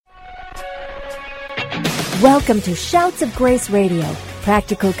Welcome to Shouts of Grace Radio,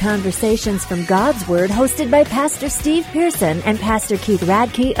 practical conversations from God's Word, hosted by Pastor Steve Pearson and Pastor Keith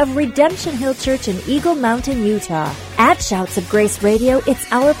Radke of Redemption Hill Church in Eagle Mountain, Utah. At Shouts of Grace Radio,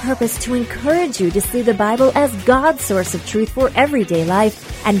 it's our purpose to encourage you to see the Bible as God's source of truth for everyday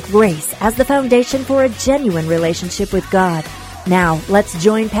life and grace as the foundation for a genuine relationship with God. Now, let's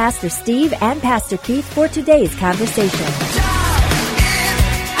join Pastor Steve and Pastor Keith for today's conversation.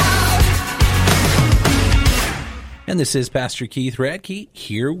 And this is Pastor Keith Radke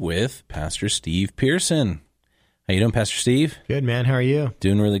here with Pastor Steve Pearson. How you doing, Pastor Steve? Good, man. How are you?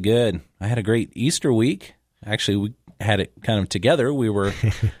 Doing really good. I had a great Easter week. Actually, we had it kind of together. We were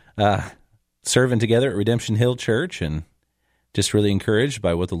serving together at Redemption Hill Church and just really encouraged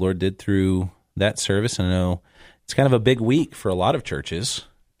by what the Lord did through that service. And I know it's kind of a big week for a lot of churches.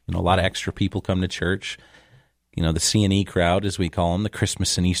 You know, a lot of extra people come to church. You know, the C&E crowd, as we call them, the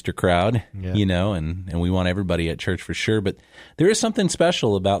Christmas and Easter crowd, you know, and we want everybody at church for sure. But there is something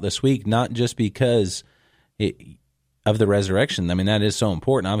special about this week, not just because of the resurrection. I mean, that is so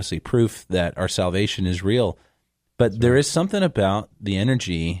important, obviously, proof that our salvation is real. But there is something about the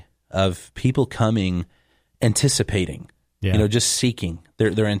energy of people coming, anticipating, you know, just seeking.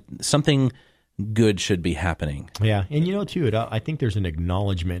 Something good should be happening. Yeah, and you know, too, I think there's an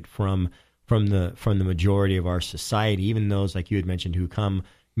acknowledgement from the majority of our society, even those like you had mentioned who come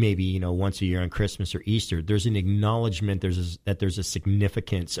maybe, you know, once a year on Christmas or Easter. There's an acknowledgement that there's a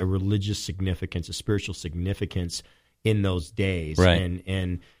significance, a religious significance, a spiritual significance in those days. Right.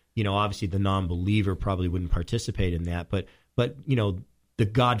 And you know, obviously the non-believer probably wouldn't participate in that, but you know, the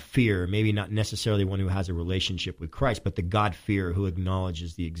God-fearer, maybe not necessarily one who has a relationship with Christ, but the God-fearer who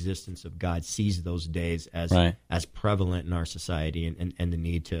acknowledges the existence of God sees those days as prevalent in our society and the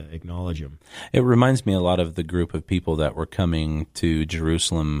need to acknowledge them. It reminds me a lot of the group of people that were coming to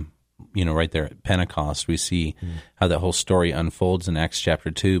Jerusalem, you know, right there at Pentecost. We see how that whole story unfolds in Acts chapter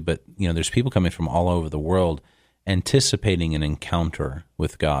 2, but, you know, there's people coming from all over the world anticipating an encounter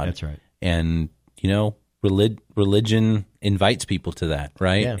with God. That's right. And, you know, religion invites people to that,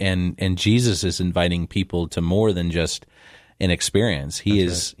 right? Yeah. And Jesus is inviting people to more than just an experience. He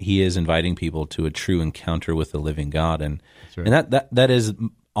is inviting people to a true encounter with the living God, and that is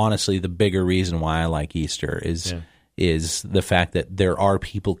honestly the bigger reason why I like Easter is the fact that there are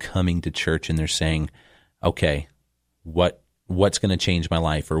people coming to church and they're saying, okay, what's going to change my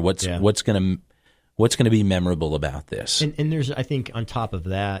life, or what's going to be memorable about this? And there's, I think, on top of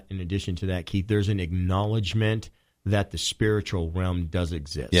that, in addition to that, Keith, there's an acknowledgement that the spiritual realm does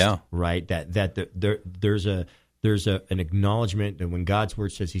exist. Yeah. Right. There's an acknowledgement that when God's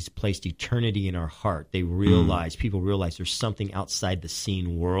word says He's placed eternity in our heart, people realize there's something outside the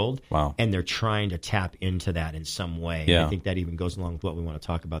seen world. Wow. And they're trying to tap into that in some way. Yeah. And I think that even goes along with what we want to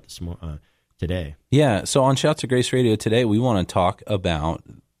talk about today. Yeah. So on Shouts of Grace Radio today, we want to talk about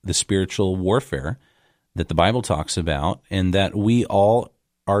the spiritual warfare that the Bible talks about and that we all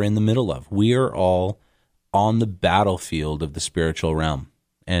are in the middle of. We are all on the battlefield of the spiritual realm.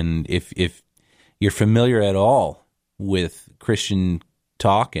 And if you're familiar at all with Christian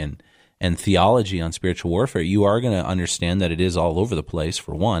talk and theology on spiritual warfare, you are going to understand that it is all over the place,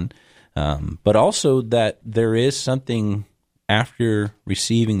 for one, but also that there is something after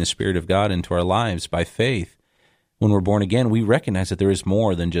receiving the Spirit of God into our lives by faith. When we're born again, we recognize that there is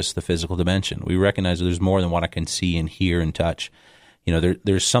more than just the physical dimension. We recognize that there's more than what I can see and hear and touch. You know,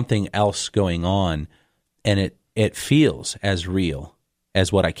 there's something else going on, and it feels as real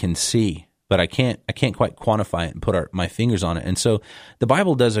as what I can see, but I can't quite quantify it and put my fingers on it. And so the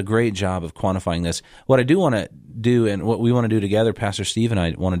Bible does a great job of quantifying this. What I do want to do, and what we want to do together, Pastor Steve and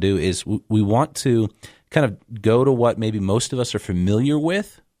I want to do, is we want to kind of go to what maybe most of us are familiar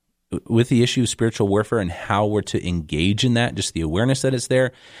with the issue of spiritual warfare and how we're to engage in that, just the awareness that it's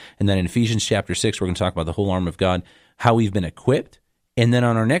there. And then in Ephesians chapter 6, we're going to talk about the whole armor of God, how we've been equipped. And then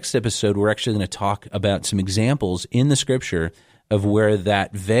on our next episode, we're actually going to talk about some examples in the Scripture of where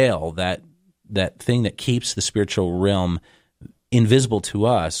that veil, that thing that keeps the spiritual realm invisible to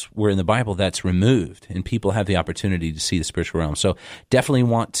us, where in the Bible that's removed, and people have the opportunity to see the spiritual realm. So definitely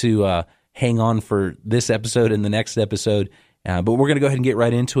want to hang on for this episode and the next episode. But we're going to go ahead and get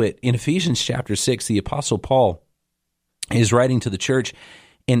right into it. In Ephesians chapter 6, the Apostle Paul is writing to the church,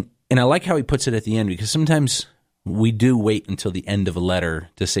 and I like how he puts it at the end, because sometimes we do wait until the end of a letter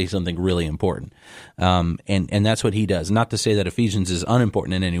to say something really important. And that's what he does. Not to say that Ephesians is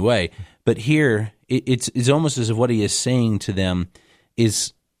unimportant in any way, but here it's almost as if what he is saying to them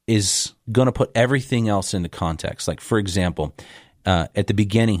is going to put everything else into context. Like, for example, at the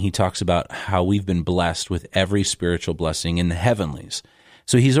beginning, he talks about how we've been blessed with every spiritual blessing in the heavenlies.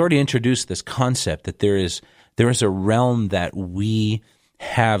 So he's already introduced this concept that there is a realm that we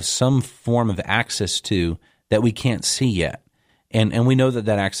have some form of access to that we can't see yet. And we know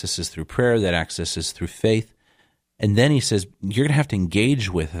that access is through prayer, that access is through faith. And then he says, you're going to have to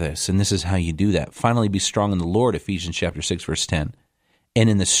engage with this, and this is how you do that. Finally, be strong in the Lord, Ephesians chapter 6, verse 10. And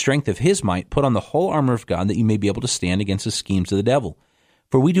in the strength of his might, put on the whole armor of God that you may be able to stand against the schemes of the devil.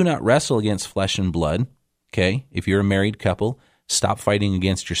 For we do not wrestle against flesh and blood. Okay, if you're a married couple, stop fighting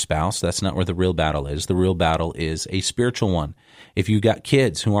against your spouse. That's not where the real battle is. The real battle is a spiritual one. If you got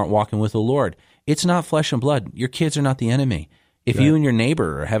kids who aren't walking with the Lord, it's not flesh and blood. Your kids are not the enemy. If you and your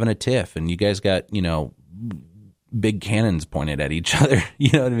neighbor are having a tiff and you guys got, big cannons pointed at each other,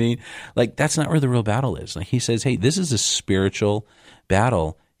 you know what I mean? Like, that's not where the real battle is. Like, he says, hey, this is a spiritual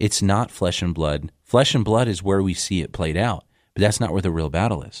battle. It's not flesh and blood. Flesh and blood is where we see it played out, but that's not where the real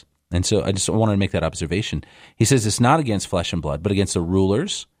battle is. And so I just wanted to make that observation. He says it's not against flesh and blood, but against the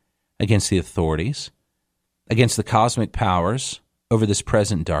rulers, against the authorities, against the cosmic powers over this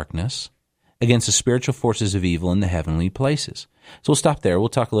present darkness, against the spiritual forces of evil in the heavenly places. So we'll stop there. We'll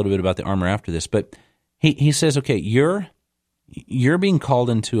talk a little bit about the armor after this, but he says, okay, you're being called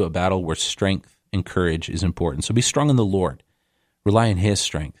into a battle where strength and courage is important. So be strong in the Lord. Rely on his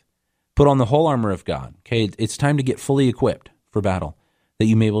strength. Put on the whole armor of God. Okay, it's time to get fully equipped for battle, that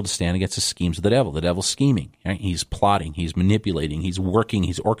you may be able to stand against the schemes of the devil. The devil's scheming. Right? He's plotting. He's manipulating. He's working.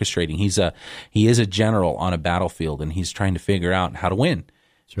 He's orchestrating. He is a general on a battlefield, and he's trying to figure out how to win.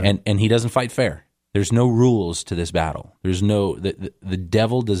 That's right. And he doesn't fight fair. There's no rules to this battle. There's no the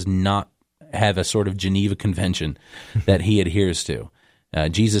devil does not have a sort of Geneva Convention that he adheres to.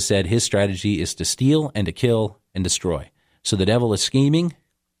 Jesus said his strategy is to steal and to kill and destroy. So the devil is scheming,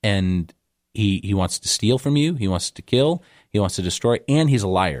 and he wants to steal from you. He wants to kill. He wants to destroy, and he's a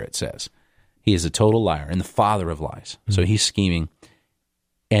liar, it says. He is a total liar and the father of lies. Mm-hmm. So he's scheming,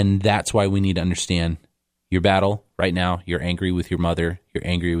 and that's why we need to understand your battle right now. You're angry with your mother. You're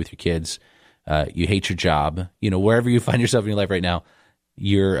angry with your kids. You hate your job. Wherever you find yourself in your life right now,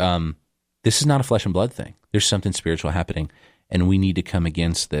 this is not a flesh and blood thing. There's something spiritual happening, and we need to come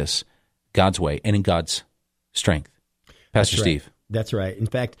against this God's way and in God's strength. Pastor Steve. That's right. In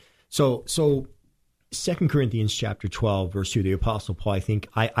fact, so 2 Corinthians chapter 12, verse 2, the Apostle Paul,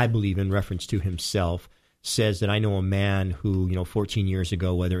 I believe in reference to himself, says that I know a man who, 14 years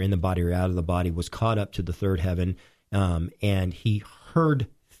ago, whether in the body or out of the body, was caught up to the third heaven, and he heard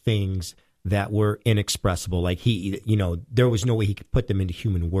things that were inexpressible. Like there was no way he could put them into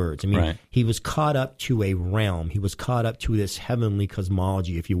human words. I mean, right. He was caught up to a realm. He was caught up to this heavenly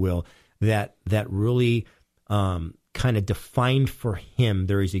cosmology, if you will, that really kind of defined for him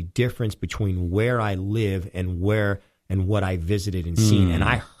there is a difference between where I live and what I visited and seen. And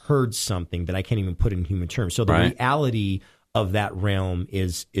I heard something that I can't even put in human terms. So the reality of that realm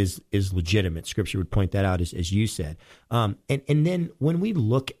is legitimate. Scripture would point that out, as you said. And then when we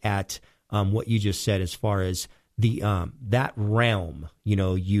look at what you just said, as far as the that realm,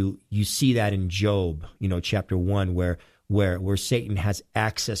 you see that in Job, chapter 1, where Satan has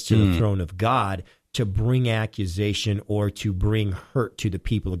access to the throne of God to bring accusation or to bring hurt to the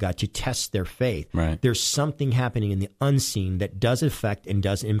people of God, to test their faith. Right. There's something happening in the unseen that does affect and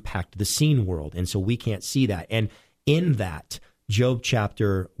does impact the seen world, and so we can't see that. And in that, Job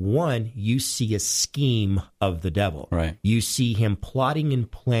chapter 1, you see a scheme of the devil. Right. You see him plotting and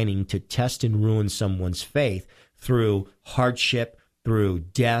planning to test and ruin someone's faith through hardship, through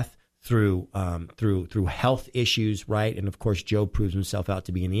death, through health issues, right? And of course, Job proves himself out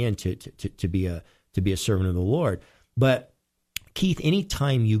to be, in the end, to be a servant of the Lord. But Keith,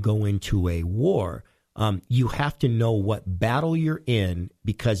 anytime you go into a war, you have to know what battle you're in,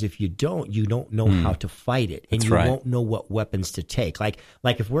 because if you don't know how to fight it, and you won't know what weapons to take. Like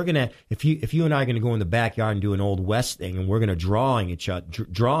if you and I are going to go in the backyard and do an Old West thing, and we're going to draw on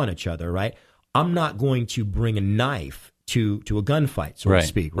each other, right? I'm not going to bring a knife to a gunfight, so to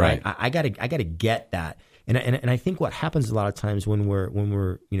speak, right? I gotta get that. And I think what happens a lot of times when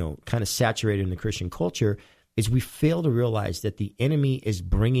we're kind of saturated in the Christian culture is we fail to realize that the enemy is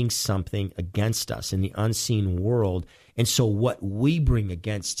bringing something against us in the unseen world, and so what we bring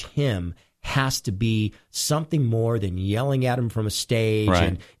against him has to be something more than yelling at him from a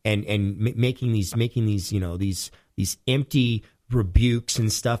stage and making these these empty rebukes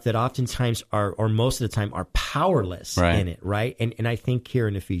and stuff that oftentimes are, or most of the time, are powerless in it, right? And I think here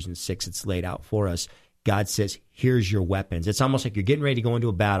in Ephesians 6, it's laid out for us. God says, here's your weapons. It's almost like you're getting ready to go into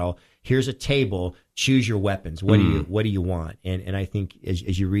a battle. Here's a table. Choose your weapons. What do you want? And I think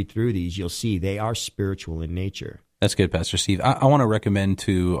as you read through these, you'll see they are spiritual in nature. That's good, Pastor Steve. I want to recommend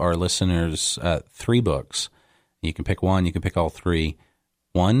to our listeners 3 books. You can pick one. You can pick all 3.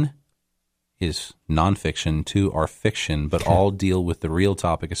 One is nonfiction, two are fiction, but all deal with the real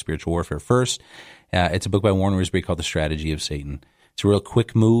topic of spiritual warfare. First, it's a book by Warren Wiersbe called The Strategy of Satan. It's a real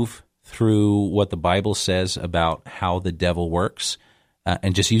quick move through what the Bible says about how the devil works,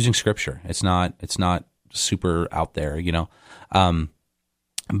 and just using Scripture. It's not super out there,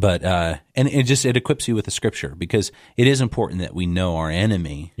 but and it equips you with the Scripture, because it is important that we know our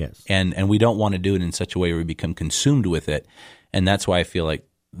enemy, yes, and we don't want to do it in such a way where we become consumed with it, and that's why I feel like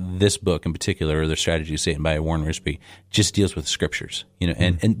this book in particular, The Strategy of Satan by Warren Wiersbe, just deals with Scriptures,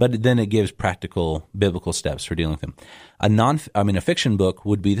 but then it gives practical biblical steps for dealing with them. A fiction book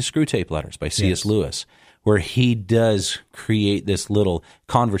would be The Screwtape Letters by C.S. Lewis, where he does create this little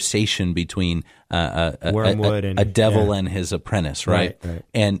conversation between a devil and his apprentice, right?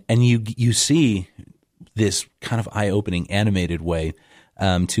 And you see this kind of eye-opening animated way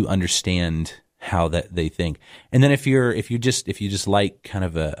to understand how that they think. And then if you just like kind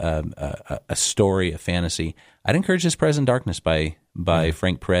of a story, a fantasy, I'd encourage This Present Darkness by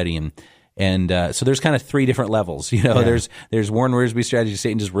Frank Peretti, and so there's kind of three different levels. There's Warren Wiersbe Strategy of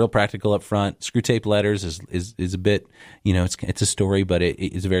Satan, just real practical up front. Screwtape Letters is a bit, it's a story, but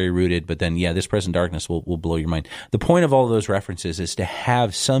it's very rooted. But then This Present Darkness will blow your mind. The point of all of those references is to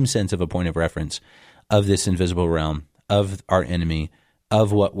have some sense of a point of reference of this invisible realm, of our enemy,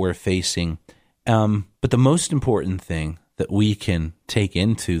 of what we're facing. But the most important thing that we can take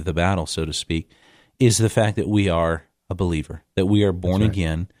into the battle, so to speak, is the fact that we are a believer, that we are born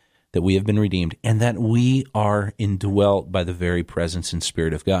again, that we have been redeemed, and that we are indwelt by the very presence and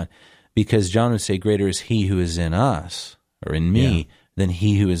Spirit of God. Because John would say, greater is He who is in us, or in me, than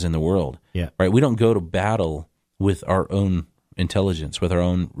he who is in the world. Yeah. Right? We don't go to battle with our own intelligence, with our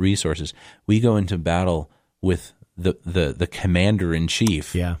own resources. We go into battle with the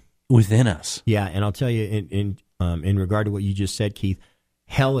commander-in-chief. Within us. Yeah, and I'll tell you, in regard to what you just said, Keith,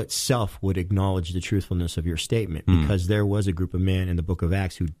 hell itself would acknowledge the truthfulness of your statement, because there was a group of men in the book of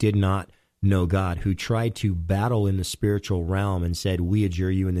Acts who did not know God, who tried to battle in the spiritual realm and said, we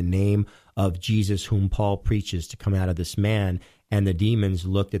adjure you in the name of Jesus whom Paul preaches to come out of this man. And the demons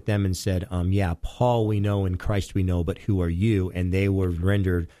looked at them and said, Paul we know and Christ we know, but who are you? And they were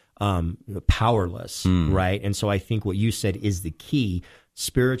rendered powerless, right? And so I think what you said is the key.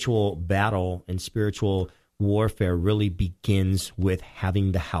 Spiritual battle and spiritual warfare really begins with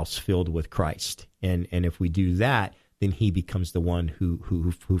having the house filled with Christ. And if we do that, then He becomes the one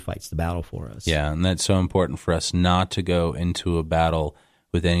who fights the battle for us. Yeah, and that's so important for us not to go into a battle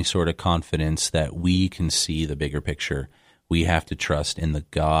with any sort of confidence that we can see the bigger picture. We have to trust in the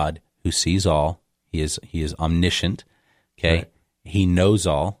God who sees all. He is omniscient, okay? Right. He knows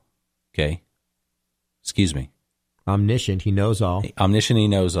all, okay? Excuse me. Omniscient, He knows all. Omniscient, He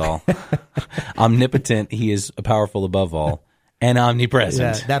knows all. Omnipotent, He is powerful above all. And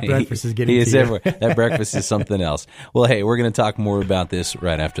omnipresent. Yeah, that breakfast is getting He to is you. everywhere. That breakfast is something else. Well, hey, we're going to talk more about this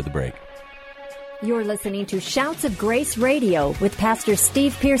right after the break. You're listening to Shouts of Grace Radio with Pastor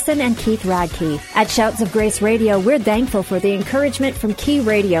Steve Pearson and Keith Radke. At Shouts of Grace Radio, we're thankful for the encouragement from Key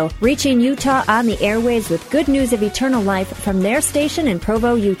Radio, reaching Utah on the airwaves with good news of eternal life from their station in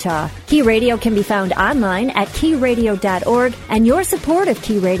Provo, Utah. Key Radio can be found online at keyradio.org, and your support of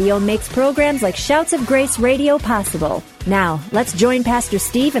Key Radio makes programs like Shouts of Grace Radio possible. Now, let's join Pastor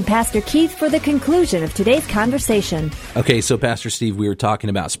Steve and Pastor Keith for the conclusion of today's conversation. Okay, so Pastor Steve, we were talking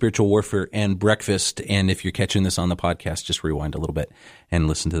about spiritual warfare and breakfast, and if you're catching this on the podcast, just rewind a little bit and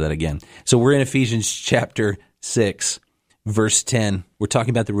listen to that again. So we're in Ephesians chapter 6, verse 10. We're talking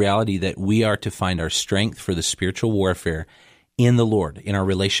about the reality that we are to find our strength for the spiritual warfare in the Lord, in our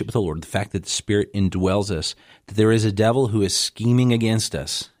relationship with the Lord, the fact that the Spirit indwells us, that there is a devil who is scheming against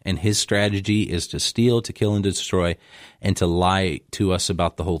us, and his strategy is to steal, to kill, and to destroy, and to lie to us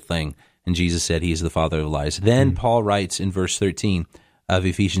about the whole thing. And Jesus said he is the father of lies. Then Paul writes in verse 13 of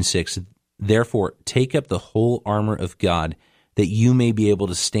Ephesians 6, therefore, take up the whole armor of God, that you may be able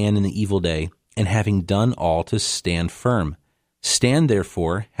to stand in the evil day, and having done all, to stand firm. Stand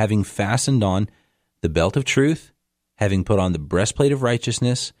therefore, having fastened on the belt of truth, having put on the breastplate of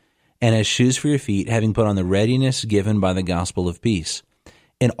righteousness, and as shoes for your feet, having put on the readiness given by the gospel of peace.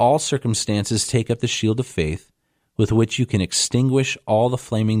 In all circumstances, take up the shield of faith, with which you can extinguish all the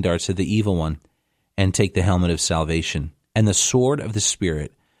flaming darts of the evil one, and take the helmet of salvation, and the sword of the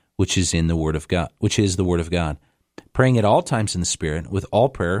Spirit, which is the word of God, praying at all times in the Spirit, with all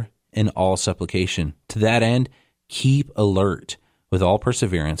prayer and all supplication. To that end, keep alert with all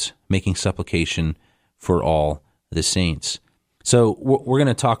perseverance, making supplication for all the saints. So we're going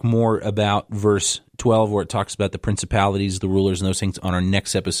to talk more about verse 12, where it talks about the principalities, the rulers, and those things on our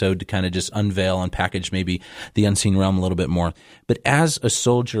next episode to kind of just unveil, unpackage maybe the unseen realm a little bit more. But as a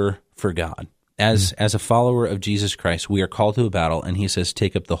soldier for God, as a follower of Jesus Christ, we are called to a battle, and he says,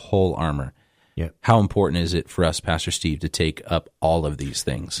 take up the whole armor. Yep. How important is it for us, Pastor Steve, to take up all of these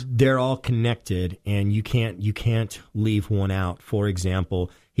things? They're all connected, and you can't leave one out. For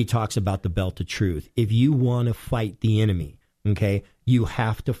example, he talks about the belt of truth. If you want to fight the enemy, okay, you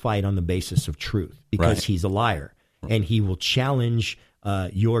have to fight on the basis of truth, because he's a liar, and he will challenge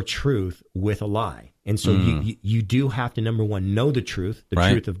your truth with a lie. And so you do have to, number one, know the truth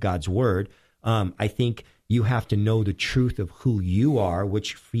truth of God's word. I think you have to know the truth of who you are,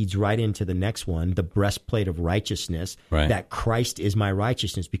 which feeds right into the next one, the breastplate of righteousness, that Christ is my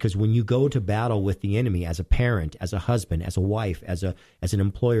righteousness. Because when you go to battle with the enemy as a parent, as a husband, as a wife, as an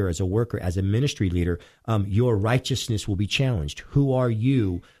employer, as a worker, as a ministry leader, your righteousness will be challenged. Who are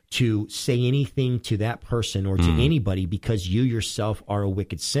you to say anything to that person or to anybody, because you yourself are a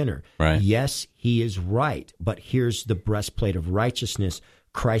wicked sinner? Yes, he is right, but here's the breastplate of righteousness.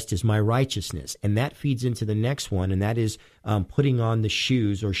 Christ is my righteousness. And that feeds into the next one, and that is putting on the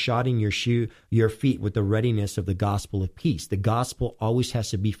shoes, or shodding your feet with the readiness of the gospel of peace. The gospel always has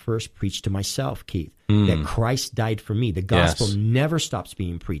to be first preached to myself, Keith, that Christ died for me. The gospel never stops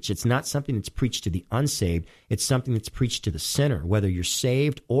being preached. It's not something that's preached to the unsaved. It's something that's preached to the sinner, whether you're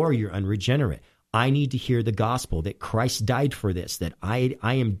saved or you're unregenerate. I need to hear the gospel that Christ died for this, that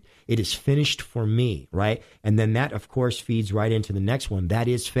it is finished for me, right? And then that, of course, feeds right into the next one. That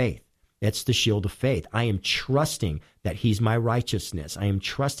is faith. That's the shield of faith. I am trusting that he's my righteousness. I am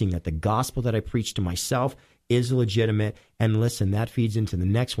trusting that the gospel that I preach to myself is legitimate. And listen, that feeds into the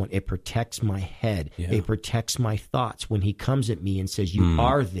next one. It protects my head. It protects my thoughts. When he comes at me and says, you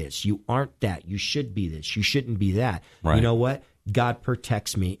are this, you aren't that, you should be this, you shouldn't be that. You know what? God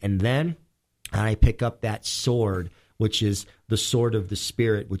protects me. And then I pick up that sword, which is the sword of the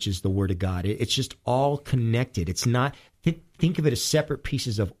Spirit, which is the Word of God. It's just all connected. It's not, think of it as separate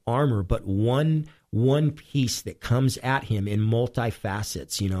pieces of armor, but one piece that comes at him in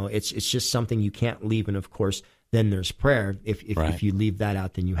multi-facets. You know, it's just something you can't leave. And of course, then there's prayer. If you leave that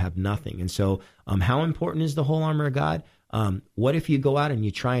out, then you have nothing. And so how important is the whole armor of God? What if you go out and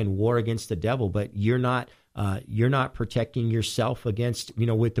you try and war against the devil, but you're not protecting yourself against,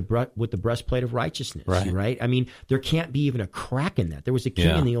 with the breastplate of righteousness, right? I mean, there can't be even a crack in that. There was a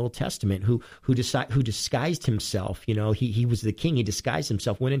king in the Old Testament who disguised himself. He was the king. He disguised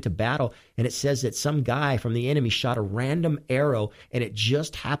himself, went into battle, and it says that some guy from the enemy shot a random arrow, and it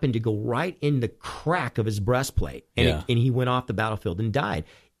just happened to go right in the crack of his breastplate, and he went off the battlefield and died.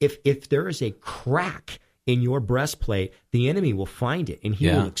 If there is a crack in your breastplate, the enemy will find it, and he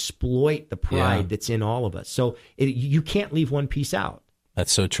will exploit the pride that's in all of us. So you can't leave one piece out.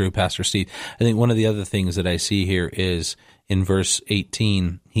 That's so true, Pastor Steve. I think one of the other things that I see here is in verse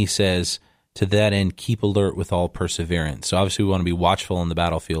 18, he says, to that end, keep alert with all perseverance. So obviously we want to be watchful on the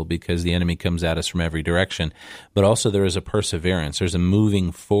battlefield because the enemy comes at us from every direction, but also there is a perseverance. There's a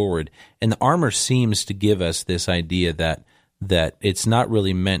moving forward. And the armor seems to give us this idea that it's not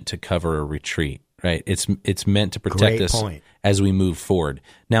really meant to cover a retreat. Right, it's meant to protect us as we move forward.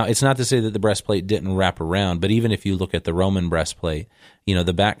 Now, it's not to say that the breastplate didn't wrap around, but even if you look at the Roman breastplate,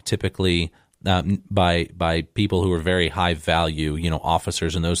 the back typically by people who are very high value,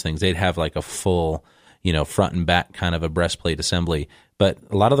 officers and those things, they'd have like a full, front and back kind of a breastplate assembly. But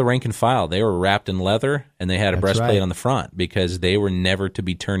a lot of the rank and file, they were wrapped in leather, and they had a breastplate on the front because they were never to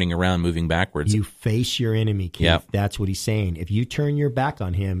be turning around, moving backwards. You face your enemy, Keith. Yep. That's what he's saying. If you turn your back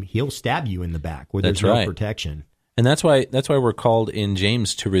on him, he'll stab you in the back where there's no protection. And that's why we're called in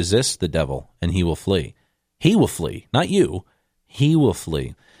James to resist the devil, and he will flee. He will flee, not you. He will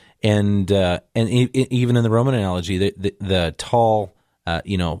flee. And even in the Roman analogy, the tall,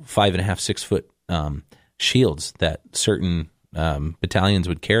 5.5, 6 foot shields that certain battalions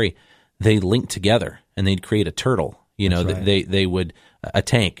would carry, they linked together and they'd create a turtle. They would a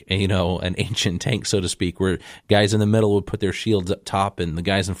tank, an ancient tank, so to speak, where guys in the middle would put their shields up top and the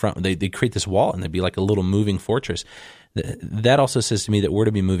guys in front, they'd create this wall and they'd be like a little moving fortress. That also says to me that we're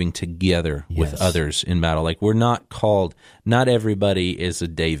to be moving together with others in battle. Like we're not called, not everybody is a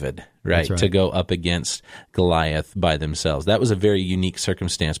David, right, to go up against Goliath by themselves. That was a very unique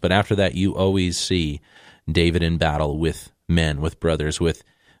circumstance. But after that, you always see David in battle with men, with brothers, with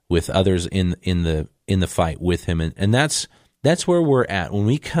others in the fight with him. And that's where we're at. When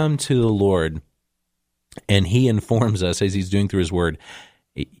we come to the Lord and he informs us as he's doing through his word,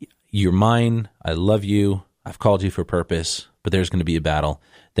 you're mine, I love you, I've called you for purpose, but there's going to be a battle.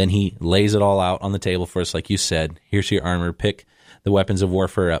 Then he lays it all out on the table for us, like you said. Here's your armor. Pick the weapons of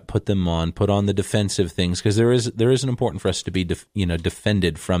warfare up, put them on, put on the defensive things, because there is an important for us to be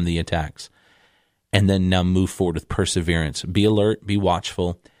defended from the attacks. And then now move forward with perseverance. Be alert, be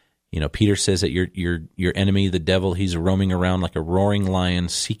watchful. Peter says that your enemy, the devil, he's roaming around like a roaring lion,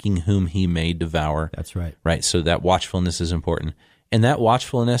 seeking whom he may devour. That's right. Right, so that watchfulness is important. And that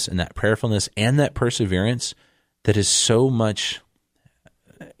watchfulness and that prayerfulness and that perseverance that is so much,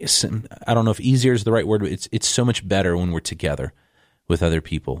 I don't know if easier is the right word, but it's so much better when we're together with other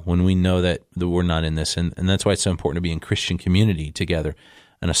people, when we know that we're not in this. And that's why it's so important to be in Christian community together.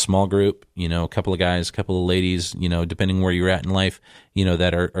 In a small group, a couple of guys, a couple of ladies, depending where you're at in life,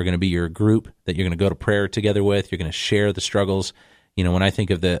 that are going to be your group that you're going to go to prayer together with. You're going to share the struggles. When I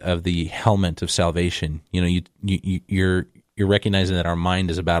think of the helmet of salvation, you're recognizing that our mind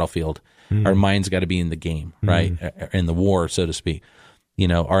is a battlefield. Mm. Our mind's got to be in the game, right? In the war, so to speak.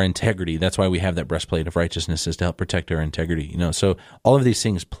 Our integrity. That's why we have that breastplate of righteousness, is to help protect our integrity. So all of these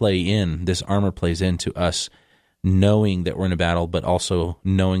things play in. This armor plays into us knowing that we're in a battle, but also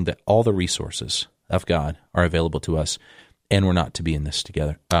knowing that all the resources of God are available to us, and we're not to be in this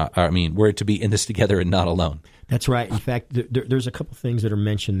together. We're to be in this together and not alone. That's right. In fact, there's a couple things that are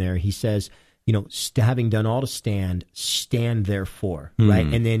mentioned there. He says, having done all to stand therefore, right?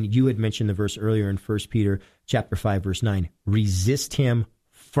 And then you had mentioned the verse earlier in 1 Peter chapter 5, verse 9, resist him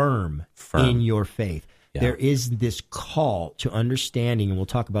firm. In your faith. Yeah. There is this call to understanding, and we'll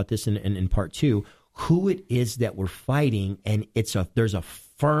talk about this in part 2, who it is that we're fighting, and there's a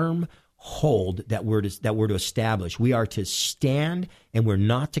firm hold that we're to establish. We are to stand, and we're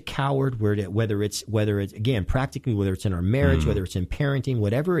not to coward. Whether it's again practically, whether it's in our marriage, whether it's in parenting,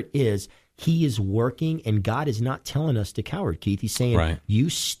 whatever it is, He is working, and God is not telling us to cower, Keith. He's saying, right, you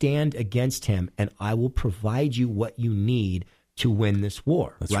stand against him, and I will provide you what you need to win this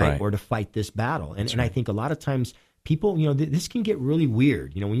war, right? Or to fight this battle. And I think a lot of times people, this can get really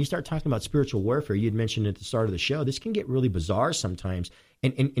weird. When you start talking about spiritual warfare, you had mentioned at the start of the show, this can get really bizarre sometimes.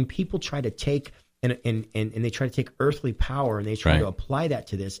 And people try to take and they try to take earthly power and they try to apply that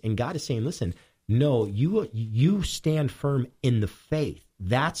to this. And God is saying, listen, no, you stand firm in the faith.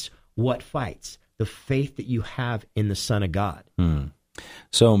 That's what fights, the faith that you have in the Son of God.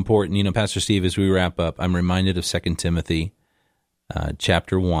 So important. Pastor Steve, as we wrap up, I'm reminded of 2 Timothy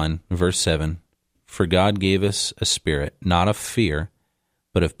chapter 1, verse 7. For God gave us a spirit, not of fear,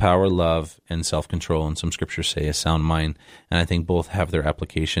 but of power, love, and self-control. And some scriptures say a sound mind. And I think both have their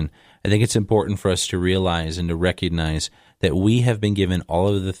application. I think it's important for us to realize and to recognize that we have been given all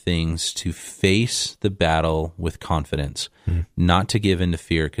of the things to face the battle with confidence, not to give in to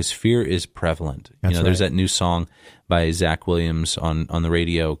fear, because fear is prevalent. There's that new song by Zach Williams on the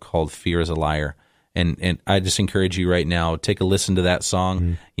radio called Fear is a Liar. And I just encourage you right now, take a listen to that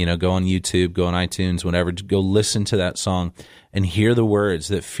song, go on YouTube, go on iTunes, whatever, go listen to that song and hear the words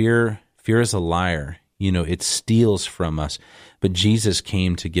that fear is a liar. It steals from us. But Jesus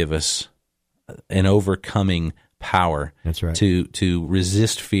came to give us an overcoming power. That's right. To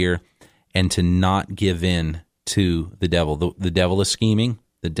resist fear and to not give in to the devil. The devil is scheming.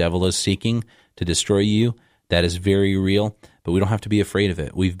 The devil is seeking to destroy you. That is very real, but we don't have to be afraid of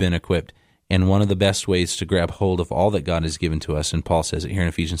it. We've been equipped. And one of the best ways to grab hold of all that God has given to us, and Paul says it here in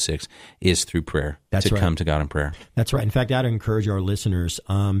Ephesians 6, is through prayer. Come to God in prayer. That's right. In fact, I'd encourage our listeners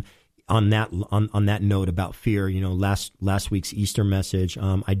on that note about fear. Last week's Easter message,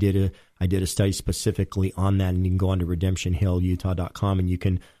 I did a study specifically on that, and you can go on to RedemptionHillUtah.com and you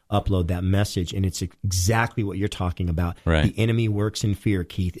can upload that message, and it's exactly what you're talking about. Right. The enemy works in fear,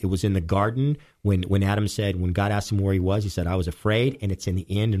 Keith. It was in the garden when Adam said, when God asked him where he was, he said, I was afraid, and it's in the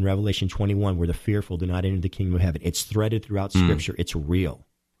end in Revelation 21 where the fearful do not enter the kingdom of heaven. It's threaded throughout Scripture. It's real.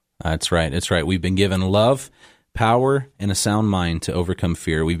 That's right. We've been given love, power, and a sound mind to overcome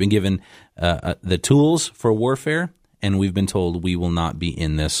fear. We've been given the tools for warfare, and we've been told we will not be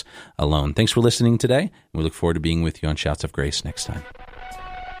in this alone. Thanks for listening today. We look forward to being with you on Shouts of Grace next time.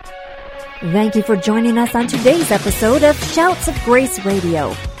 Thank you for joining us on today's episode of Shouts of Grace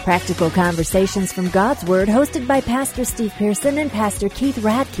Radio. Practical conversations from God's Word, hosted by Pastor Steve Pearson and Pastor Keith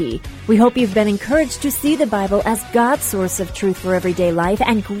Radke. We hope you've been encouraged to see the Bible as God's source of truth for everyday life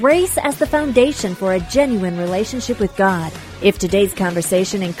and grace as the foundation for a genuine relationship with God. If today's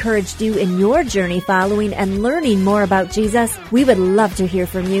conversation encouraged you in your journey following and learning more about Jesus, we would love to hear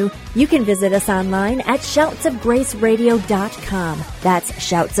from you. You can visit us online at shoutsofgraceradio.com. That's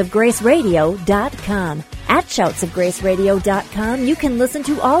shoutsofgraceradio.com. At shoutsofgraceradio.com, you can listen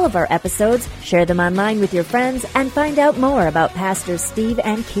to all of our episodes, share them online with your friends, and find out more about Pastors Steve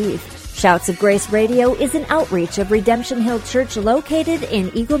and Keith. Shouts of Grace Radio is an outreach of Redemption Hill Church located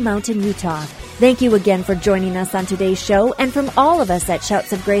in Eagle Mountain, Utah. Thank you again for joining us on today's show, and from all of us at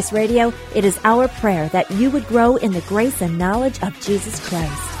Shouts of Grace Radio, it is our prayer that you would grow in the grace and knowledge of Jesus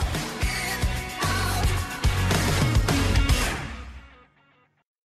Christ.